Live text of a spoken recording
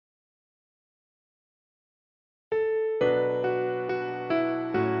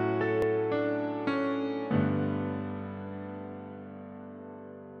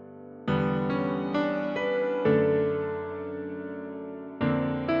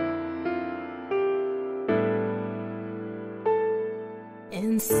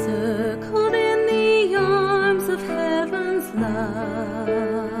Encircled in the arms of heaven's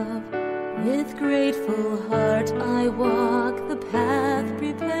love, with grateful heart I walk the path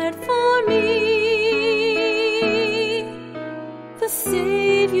prepared for me. The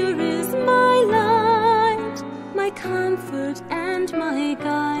Savior is my light, my comfort and my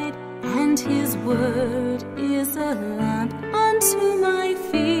guide, and His word is a lamp unto my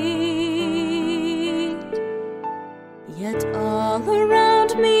feet. Yet all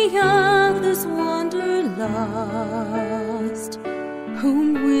around me others wander lost.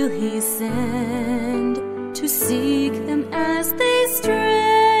 Whom will He send to seek them as they stray?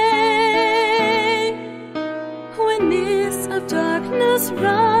 When mists of darkness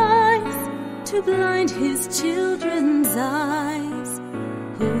rise to blind His children's eyes,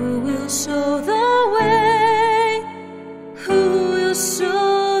 who will show the way? Who will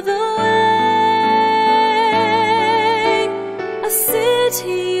show the way? A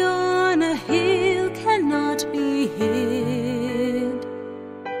city on a hill cannot be hid.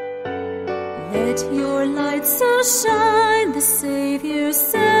 Let your light so shine, the Savior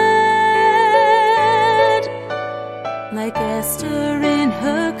said. Like Esther in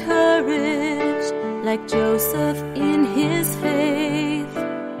her courage, like Joseph in his faith,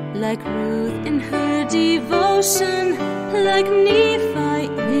 like Ruth in her devotion, like Nephi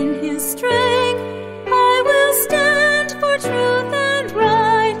in his strength, I will stand for truth and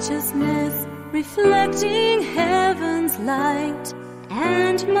righteousness, reflecting heaven's light,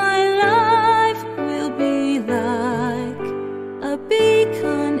 and my life will be like a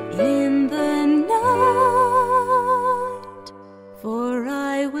beacon in the night, for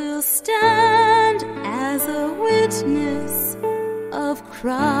I will stand as a witness of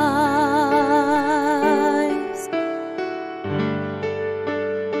Christ.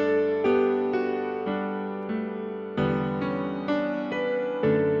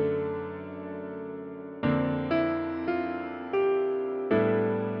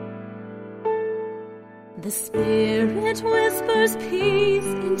 The Spirit whispers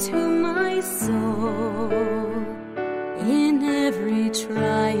peace into my soul. In every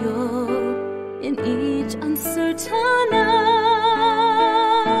trial, in each uncertain hour,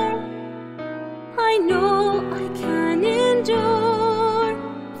 I know I can endure,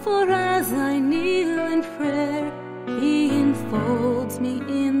 for as I kneel in prayer, He enfolds me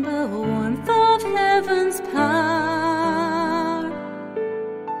in the warmth of heaven's power.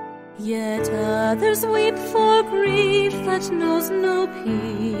 Yet others weep for grief that knows no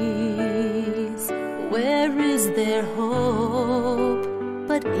peace. Where is their hope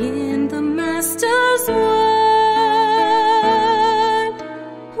but in the Master's word?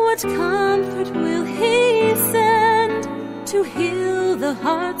 What comfort will He send to heal the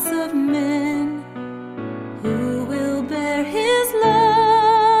hearts of men? Who will bear His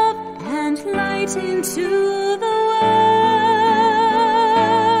love and light into the world?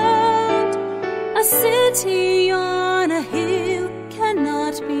 A city on a hill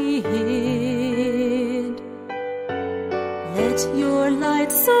cannot be hid. Let your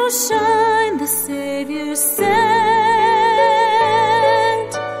light so shine, the Savior said.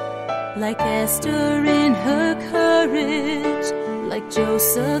 Like Esther in her courage, like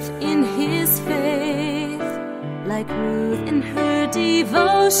Joseph in his faith, like Ruth in her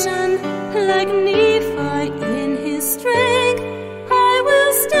devotion, like Nephi in his strength, I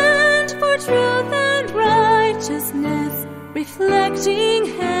will stand for truth and righteousness, reflecting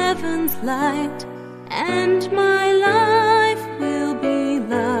heaven's light, and my life will be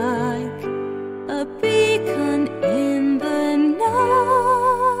like a beacon in the night,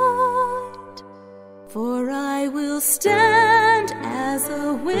 for I will stand as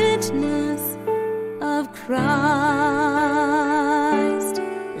a witness of Christ,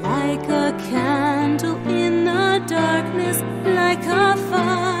 like a candle in the darkness, like a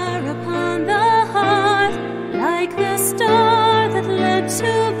fire upon the hearth, like the star that led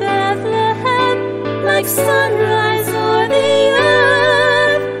to Bethlehem, like sunrise o'er the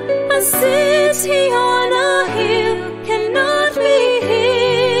earth. A city on a hill cannot be hid.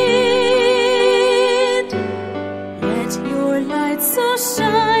 Let your light so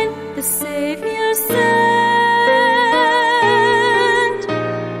shine, the Savior said.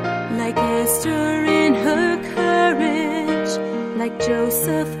 Like Esther in her courage, like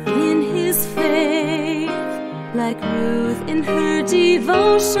Joseph in his faith, like Ruth in her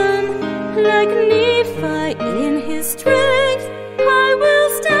devotion, like Nephi in his strength,